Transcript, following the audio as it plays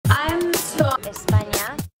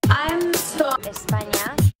España. I'm so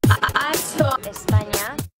España. I'm so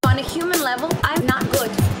España. On a human level, I'm not good.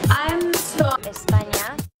 I'm so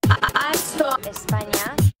España. I'm so España.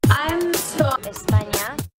 I'm so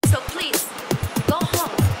España. So please, go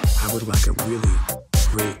home. I would like a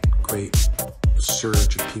really great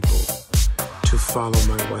surge of people to follow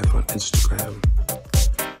my wife on Instagram,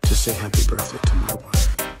 to say happy birthday to my wife.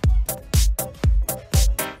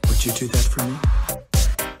 Would you do that for me?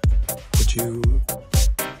 Would you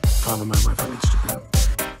follow my wife on Instagram?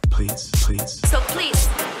 Please. So please.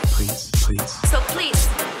 Please. So please.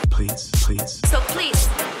 Please. So please.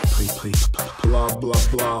 Please. Blah,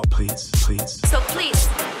 blah. Please. So please.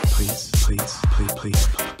 Please.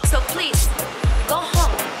 So please, go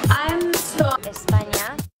home. I'm so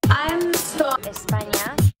España. I'm so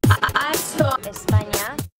España. I'm so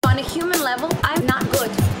España. On a human level, I'm not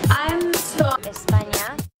good. I'm so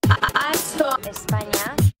España. I'm so España.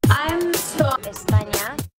 I'm so España.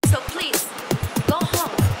 So please, go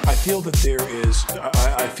home. I feel that there is.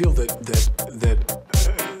 I feel that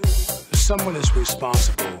someone is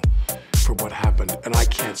responsible for what happened, and I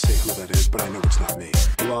can't say who that is, but I know it's not me.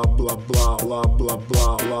 Blah blah blah blah blah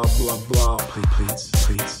blah blah blah blah.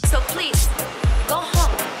 Please. So please, go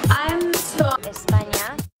home. I'm so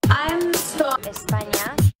España. I'm so España.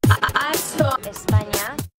 I'm so España.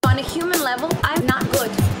 On a human level, I'm not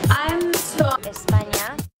good. I'm so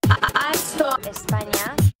España. I'm so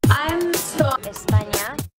España.